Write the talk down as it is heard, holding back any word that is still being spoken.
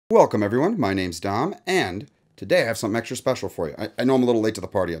Welcome everyone, my name's Dom, and today I have something extra special for you. I know I'm a little late to the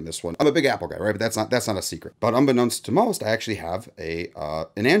party on this one. I'm a big Apple guy, right? But that's not a secret. But unbeknownst to most, I actually have an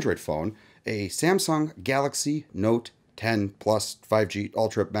Android phone, a Samsung Galaxy Note 10 Plus 5G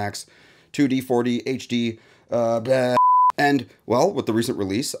Ultra Max 2D 4D HD and well, with the recent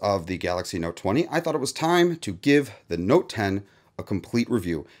release of the Galaxy Note 20, I thought it was time to give the Note 10 a complete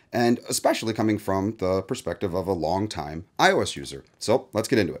review, and especially coming from the perspective of a long-time iOS user. So let's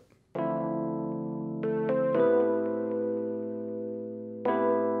get into it.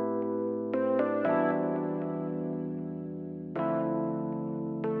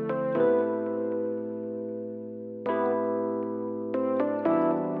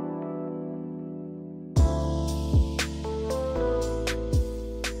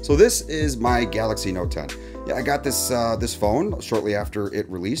 So this is my Galaxy Note 10. Yeah, I got this this phone shortly after it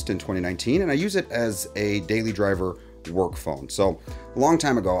released in 2019, and I use it as a daily driver work phone. So a long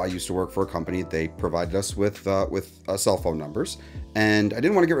time ago, I used to work for a company. They provided us with cell phone numbers, and I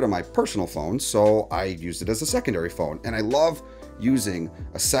didn't want to get rid of my personal phone, so I used it as a secondary phone. And I love using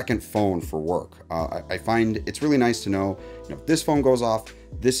a second phone for work. I find it's really nice to know, if this phone goes off,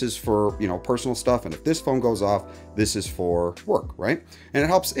 this is for, personal stuff, and if this phone goes off, this is for work, right? And it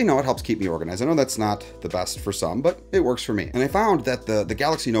helps, it helps keep me organized. I know that's not the best for some, but it works for me. And I found that the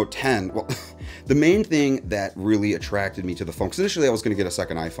Galaxy Note 10, well, the main thing that really attracted me to the phone, because initially I was going to get a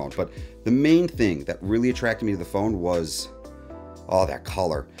second iPhone, but the main thing that really attracted me to the phone was, that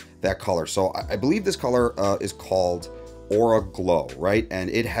color. So I believe this color is called Aura Glow, right? And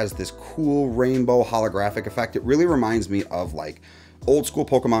it has this cool rainbow holographic effect. It really reminds me of like old school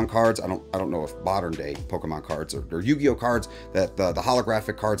Pokemon cards. I don't know if modern day Pokemon cards or Yu-Gi-Oh cards, that the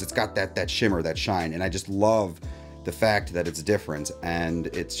holographic cards, it's got that shimmer, that shine. And I just love the fact that it's different, and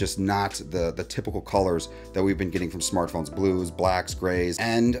it's just not the typical colors that we've been getting from smartphones: blues, blacks, grays.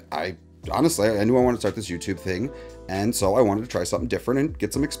 And honestly, I knew I wanted to start this YouTube thing, and so I wanted to try something different and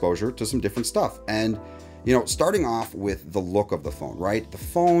get some exposure to some different stuff. And starting off with the look of the phone, right? The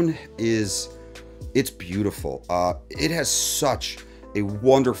phone it's beautiful. It has such a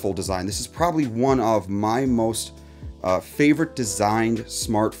wonderful design. This is probably one of my most favorite designed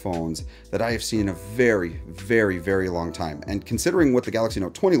smartphones that I have seen in a very, very, very long time. And considering what the Galaxy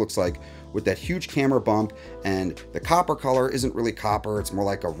Note 20 looks like, with that huge camera bump, and the copper color isn't really copper, it's more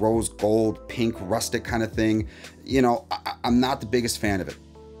like a rose gold, pink, rustic kind of thing. I'm not the biggest fan of it.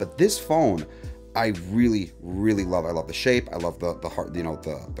 But this phone, I really, really love. I love the shape. I love the heart,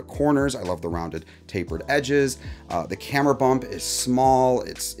 the corners. I love the rounded, tapered edges. The camera bump is small.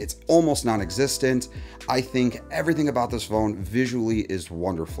 It's almost non-existent. I think everything about this phone visually is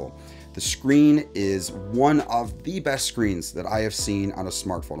wonderful. The screen is one of the best screens that I have seen on a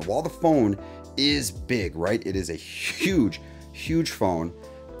smartphone. While the phone is big, right? It is a huge, huge phone.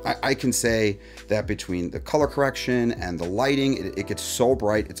 I can say that between the color correction and the lighting, it gets so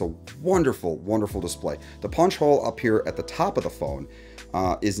bright. It's a wonderful, wonderful display. The punch hole up here at the top of the phone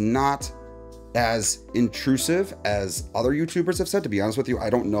is not as intrusive as other YouTubers have said. To be honest with you,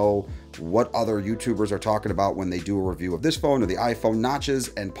 I don't know what other YouTubers are talking about when they do a review of this phone or the iPhone. Notches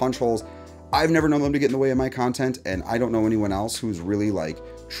and punch holes, I've never known them to get in the way of my content, and I don't know anyone else who's really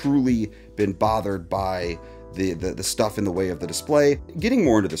truly been bothered by the stuff in the way of the display. Getting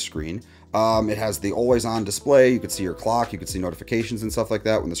more into the screen, it has the always on display. You can see your clock, you can see notifications and stuff like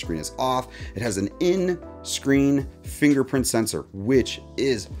that when the screen is off. It has an in-screen fingerprint sensor, which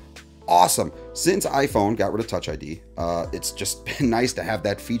is awesome. Since iPhone got rid of Touch ID, it's just been nice to have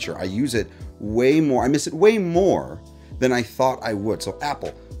that feature. I use it way more. I miss it way more than I thought I would. So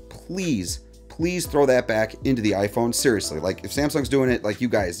Apple, please throw that back into the iPhone. Seriously, if Samsung's doing it, you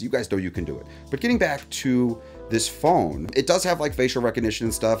guys know you can do it. But getting back to this phone, it does have facial recognition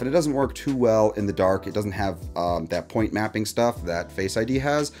and stuff, and it doesn't work too well in the dark. It doesn't have that point mapping stuff that Face ID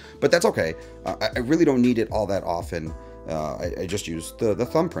has, but that's okay. I really don't need it all that often. I just use the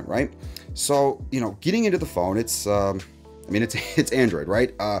thumbprint, right? So, getting into the phone, it's Android,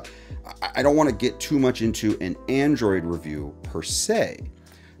 right? I don't want to get too much into an Android review per se.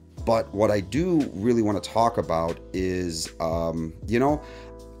 But what I do really want to talk about is,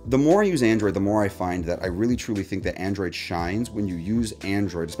 the more I use Android, the more I find that I really truly think that Android shines when you use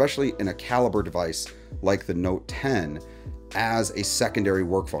Android, especially in a caliber device like the Note 10, as a secondary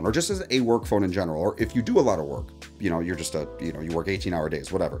work phone, or just as a work phone in general. Or if you do a lot of work, you're just you work 18-hour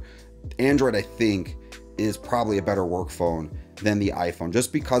days, whatever. Android, I think, is probably a better work phone than the iPhone,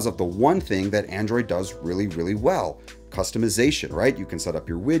 just because of the one thing that Android does really, really well: customization, right? You can set up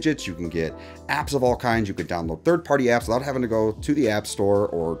your widgets, you can get apps of all kinds, you can download third-party apps without having to go to the App Store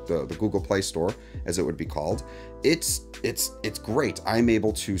or the Google Play Store, as it would be called. it's great. I'm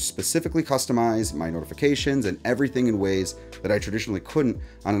able to specifically customize my notifications and everything in ways that I traditionally couldn't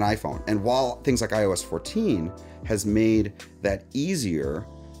on an iPhone. And while things like iOS 14 has made that easier,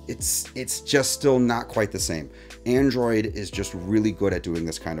 it's just still not quite the same. Android is just really good at doing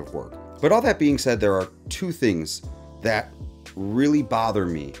this kind of work. But all that being said, there are two things that really bother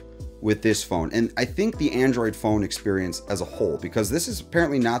me with this phone, and I think the Android phone experience as a whole, because this is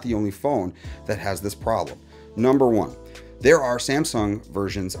apparently not the only phone that has this problem. Number one, there are Samsung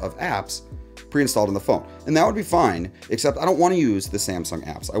versions of apps pre-installed in the phone, and that would be fine, except I don't want to use the Samsung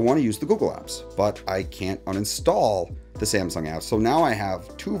apps. I want to use the Google apps, but I can't uninstall the Samsung apps. So now I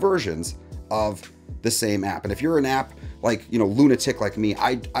have two versions of the same app. And if you're an app like, lunatic like me,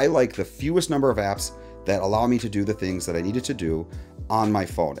 I like the fewest number of apps that allow me to do the things that I needed to do on my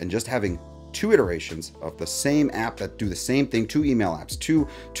phone. And just having two iterations of the same app that do the same thing, two email apps, two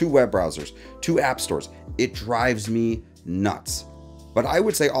web browsers, two app stores, it drives me nuts. But I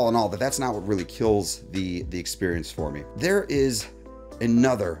would say all in all that that's not what really kills the experience for me. There is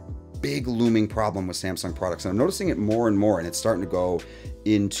another big looming problem with Samsung products, and I'm noticing it more and more, and it's starting to go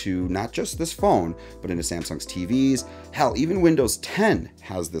into not just this phone, but into Samsung's TVs. Hell, even Windows 10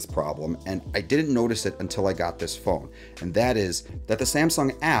 has this problem, and I didn't notice it until I got this phone. And that is that the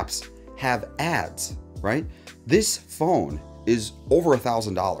Samsung apps have ads, right? This phone is over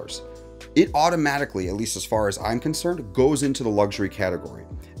 $1,000. It automatically, at least as far as I'm concerned, goes into the luxury category.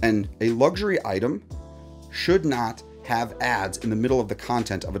 And a luxury item should not have ads in the middle of the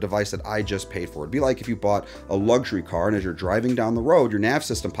content of a device that I just paid for. It'd be like if you bought a luxury car and as you're driving down the road, your nav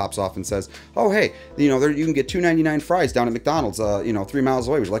system pops off and says, oh, hey, you can get $2.99 fries down at McDonald's, 3 miles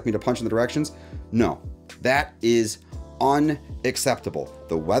away. Would you like me to punch in the directions? No, that is unacceptable.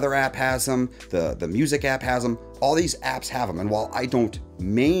 The weather app has them, the music app has them, all these apps have them. And while I don't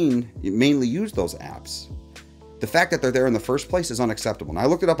mainly use those apps, the fact that they're there in the first place is unacceptable. And I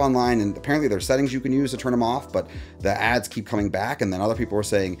looked it up online, and apparently there's settings you can use to turn them off, but the ads keep coming back. And then other people are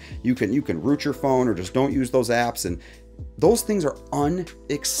saying you can root your phone or just don't use those apps. And those things are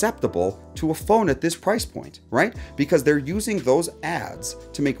unacceptable to a phone at this price point, right? Because they're using those ads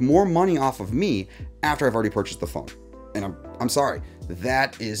to make more money off of me after I've already purchased the phone. And I'm sorry,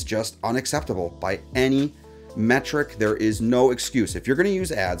 that is just unacceptable by any metric. There is no excuse. If you're going to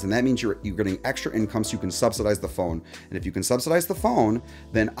use ads, and that means you're getting extra income so you can subsidize the phone. And if you can subsidize the phone,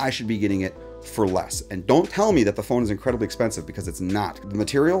 then I should be getting it for less. And don't tell me that the phone is incredibly expensive, because it's not. The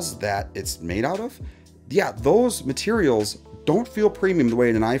materials that it's made out of, yeah, those materials don't feel premium the way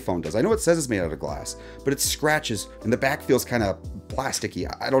an iPhone does. I know it says it's made out of glass, but it scratches and the back feels kind of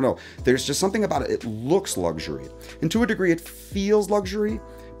plasticky. I don't know. There's just something about it. It looks luxury. And to a degree, it feels luxury,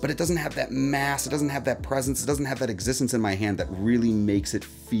 but it doesn't have that mass. It doesn't have that presence. It doesn't have that existence in my hand that really makes it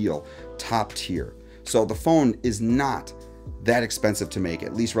feel top tier. So the phone is not that expensive to make,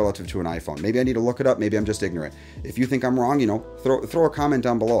 at least relative to an iPhone. Maybe I need to look it up. Maybe I'm just ignorant. If you think I'm wrong, throw a comment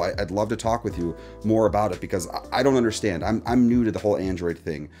down below. I'd love to talk with you more about it, because I don't understand. I'm new to the whole Android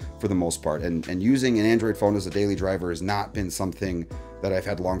thing for the most part, and using an Android phone as a daily driver has not been something that I've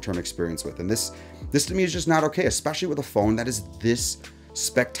had long-term experience with. And this to me is just not okay, especially with a phone that is this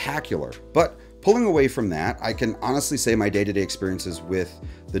spectacular. But pulling away from that, I can honestly say my day-to-day experiences with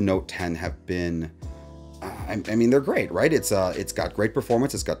the Note 10 have been I mean, they're great, right? It's got great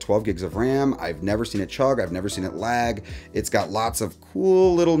performance. It's got 12 gigs of RAM. I've never seen it chug. I've never seen it lag. It's got lots of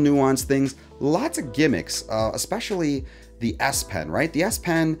cool little nuanced things, lots of gimmicks, especially the S Pen, right? The S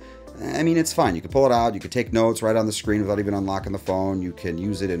Pen, I mean, it's fine. You can pull it out. You can take notes right on the screen without even unlocking the phone. You can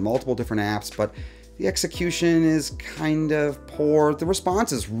use it in multiple different apps, but the execution is kind of poor. The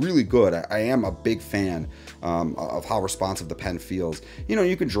response is really good. I am a big fan of how responsive the pen feels.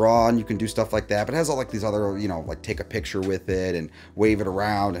 You can draw and you can do stuff like that, but it has all like these other, like take a picture with it and wave it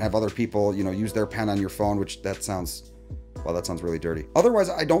around and have other people, use their pen on your phone, which that sounds really dirty. Otherwise,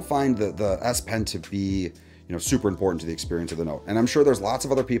 I don't find the S Pen to be super important to the experience of the Note. And I'm sure there's lots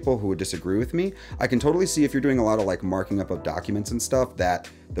of other people who would disagree with me. I can totally see if you're doing a lot of like marking up of documents and stuff, that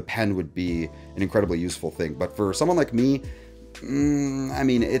the pen would be an incredibly useful thing. But for someone like me, I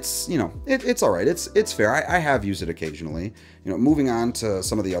mean, it's, it's all right. It's fair. I have used it occasionally. Moving on to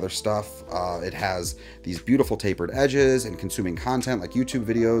some of the other stuff, it has these beautiful tapered edges, and consuming content like YouTube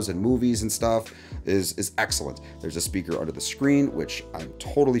videos and movies and stuff is excellent. There's a speaker under the screen, which I'm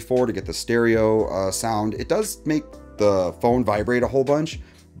totally for, to get the stereo sound. It does make the phone vibrate a whole bunch,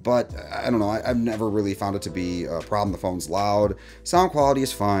 but I don't know. I've never really found it to be a problem. The phone's loud. Sound quality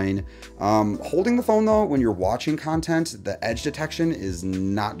is fine. Holding the phone, though, when you're watching content, the edge detection is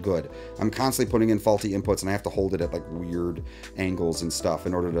not good. I'm constantly putting in faulty inputs, and I have to hold it at like weird angles and stuff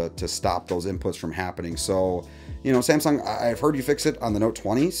in order to stop those inputs from happening. So, you know, Samsung, I've heard you fix it on the Note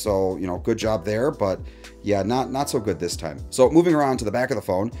 20, so, you know, good job there, but yeah, not so good this time. So moving around to the back of the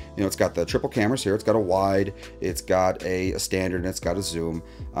phone, you know, it's got the triple cameras here. It's got a wide, it's got a standard, and it's got a zoom.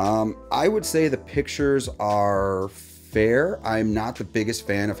 I would say the pictures are fair. I'm not the biggest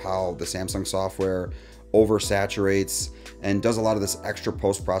fan of how the Samsung software oversaturates and does a lot of this extra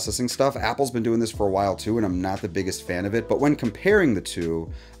post-processing stuff. Apple's been doing this for a while too, and I'm not the biggest fan of it. But when comparing the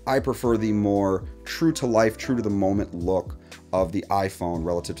two, I prefer the more true to life, true to the moment look of the iPhone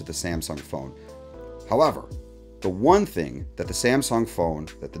relative to the Samsung phone. However, the one thing that the Samsung phone,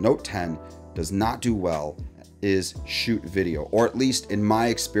 that the Note 10 does not do well is shoot video, or at least in my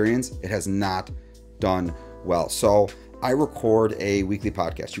experience, it has not done well. So I record a weekly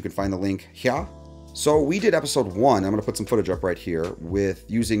podcast. You can find the link here. So we did episode 1. I'm going to put some footage up right here with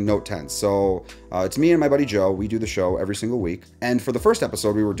using Note 10. So it's me and my buddy Joe. We do the show every single week. And for the first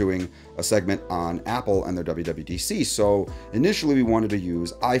episode, we were doing a segment on Apple and their WWDC. So initially we wanted to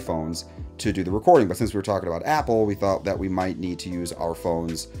use iPhones to do the recording. But since we were talking about Apple, we thought that we might need to use our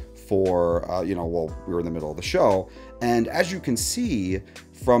phones for, you know, well, we were in the middle of the show. And as you can see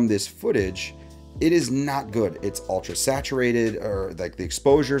from this footage, it is not good. It's ultra saturated, or like the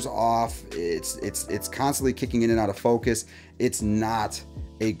exposure's off. It's constantly kicking in and out of focus. It's not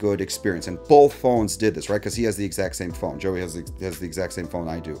a good experience. And both phones did this, right? Because he has the exact same phone. Joey has the exact same phone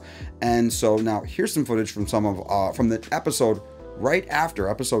I do. And so now here's some footage from from the episode right after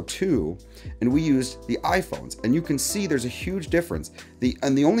episode 2, and we used the iPhones. And you can see there's a huge difference.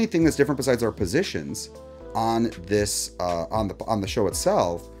 The only thing that's different besides our positions on this on the show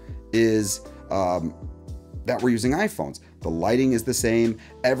itself is that we're using iPhones. The lighting is the same,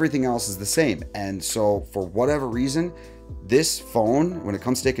 everything else is the same. And so for whatever reason, this phone, when it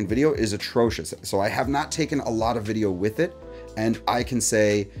comes to taking video, is atrocious. So I have not taken a lot of video with it, and I can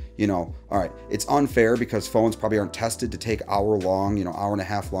say, you know, all right, it's unfair because phones probably aren't tested to take hour-long, you know,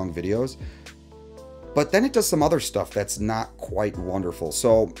 hour-and-a-half long videos. But then it does some other stuff that's not quite wonderful.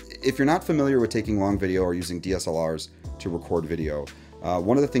 So if you're not familiar with taking long video or using DSLRs to record video,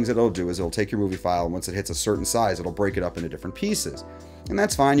 one of the things that it'll do is it'll take your movie file, and once it hits a certain size, it'll break it up into different pieces. And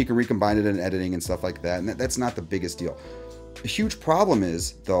that's fine. You can recombine it in editing and stuff like that. And that's not the biggest deal. The huge problem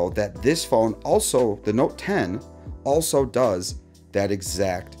is, though, that this phone also, the Note 10, also does that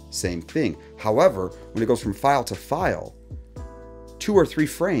exact same thing. However, when it goes from file to file, 2 or 3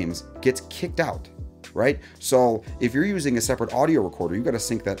 frames gets kicked out, right? So if you're using a separate audio recorder, you got to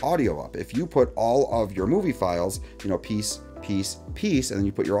sync that audio up. If you put all of your movie files, you know, piece, and then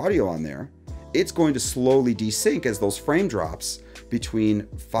you put your audio on there, it's going to slowly desync as those frame drops between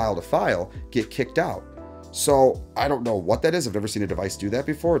file to file get kicked out. So I don't know what that is. I've never seen a device do that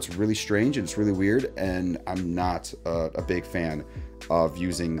before. It's really strange and it's really weird, and I'm not a big fan of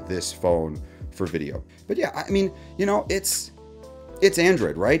using this phone for video. But yeah, I mean, you know, it's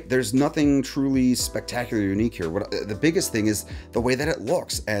Android, right? There's nothing truly spectacularly unique here. The biggest thing is the way that it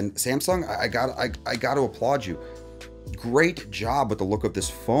looks. And Samsung, I got to applaud you. Great job with the look of this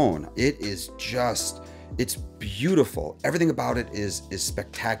phone. It is just, it's beautiful. Everything about it is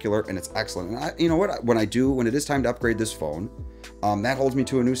spectacular, and it's excellent. And you know what? When it is time to upgrade this phone, that holds me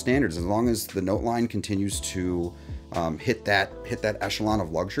to a new standard. As long as the Note line continues to hit that echelon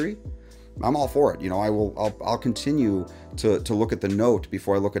of luxury, I'm all for it. You know, I'll continue to look at the Note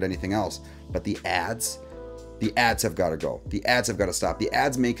before I look at anything else. But the ads have got to go. The ads have got to stop. The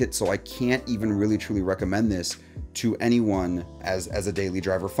ads make it so I can't even really truly recommend this to anyone as a daily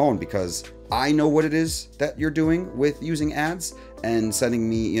driver phone, because I know what it is that you're doing with using ads and sending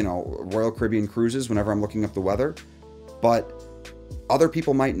me, you know, Royal Caribbean cruises whenever I'm looking up the weather, but other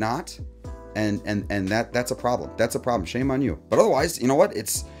people might not, and that's a problem. That's a problem. Shame on you. But otherwise, you know what?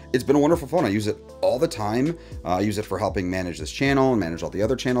 It's been a wonderful phone. I use it all the time. I use it for helping manage this channel and manage all the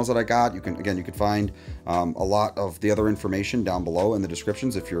other channels that I got. You can find a lot of the other information down below in the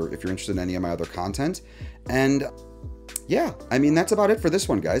descriptions if you're interested in any of my other content. And yeah, I mean, that's about it for this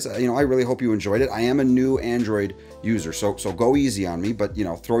one, guys. You know, I really hope you enjoyed it. I am a new Android user, so go easy on me, but, you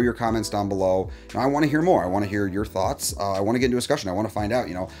know, throw your comments down below. And I want to hear more. I want to hear your thoughts. I want to get into a discussion. I want to find out,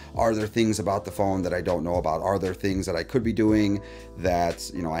 you know, are there things about the phone that I don't know about? Are there things that I could be doing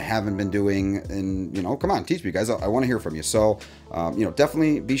that, you know, I haven't been doing? And, you know, come on, teach me, guys. I want to hear from you. So, you know,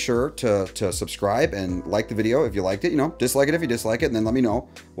 definitely be sure to subscribe and like the video if you liked it. You know, dislike it if you dislike it, and then let me know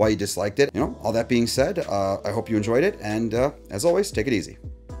why you disliked it. You know, all that being said, I hope you enjoyed it, and as always, take it easy.